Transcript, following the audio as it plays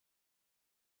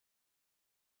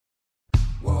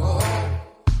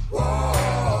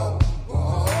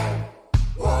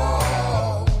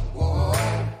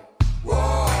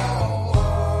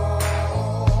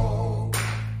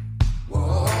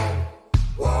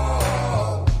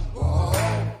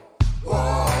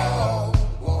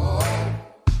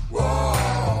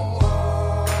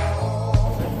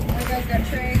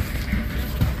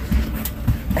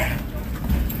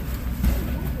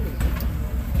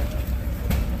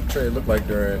Trey, it looked like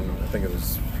during, I think it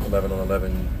was 11 on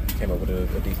 11, came up with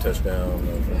a deep touchdown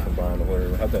from Brian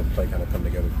Hoyer. How'd that play kind of come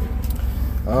together for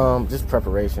you? Just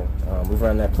preparation. We've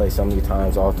run that play so many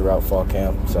times all throughout fall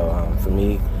camp. So for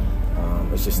me,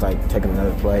 it's just like taking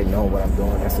another play, knowing what I'm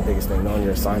doing. That's the biggest thing, knowing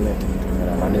your assignment.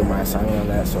 And I knew my assignment on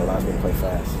that, so it allows me to play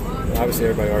fast. Obviously,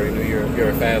 everybody already knew you're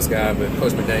a fast guy, but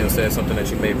Coach McDaniel said something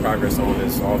that you made progress on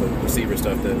is all the receiver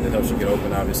stuff that helps you get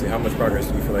open, obviously. How much progress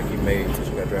do you feel like you've made since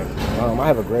you got drafted? I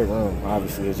have a great room,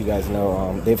 obviously, as you guys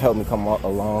know. They've helped me come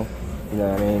along, you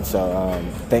know what I mean? So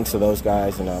thanks to those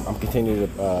guys, and I'm continuing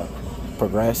to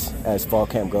progress as fall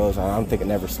camp goes. I don't think it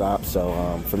never stops.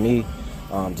 So for me,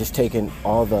 just taking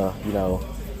all the,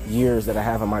 years that I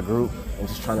have in my group and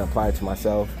just trying to apply it to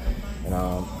myself and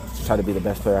just try to be the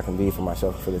best player I can be for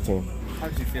myself and for the team. How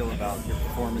did you feel about your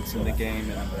performance in the game,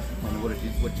 and what did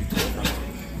you take from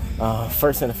it?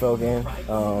 First NFL game,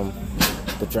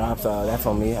 the drops, that's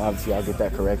on me. Obviously, I'll get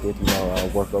that corrected,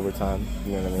 work overtime,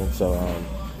 you know what I mean? So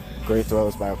great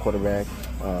throws by our quarterback.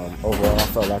 Overall, I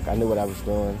felt like I knew what I was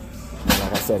doing. And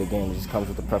like I said again, it just comes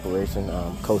with the preparation.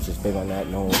 Coach is big on that,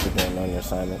 knowing what you're doing, knowing your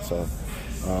assignment. So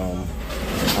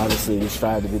obviously, we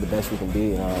strive to be the best we can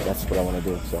be, and that's what I want to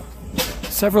do. So.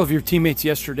 Several of your teammates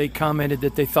yesterday commented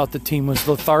that they thought the team was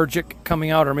lethargic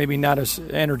coming out or maybe not as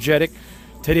energetic.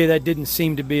 Today that didn't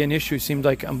seem to be an issue. It seemed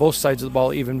like on both sides of the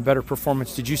ball, even better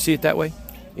performance. Did you see it that way?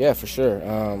 Yeah, for sure.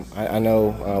 I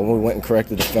know when we went and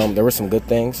corrected the film, there were some good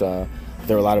things. There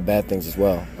were a lot of bad things as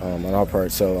well on our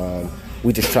part. So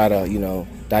we just try to,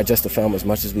 digest the film as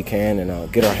much as we can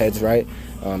and get our heads right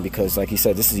because, like you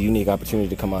said, this is a unique opportunity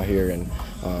to come out here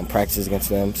and practice against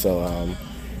them. So,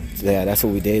 yeah, that's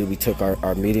what we did. We took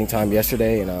our meeting time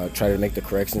yesterday and tried to make the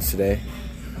corrections today.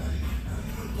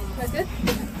 That's good.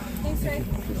 Thanks, Trey.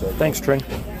 Thanks, Trey.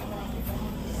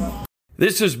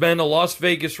 This has been a Las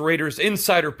Vegas Raiders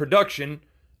Insider production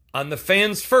on the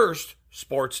Fans First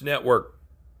Sports Network.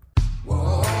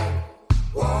 Whoa,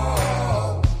 whoa.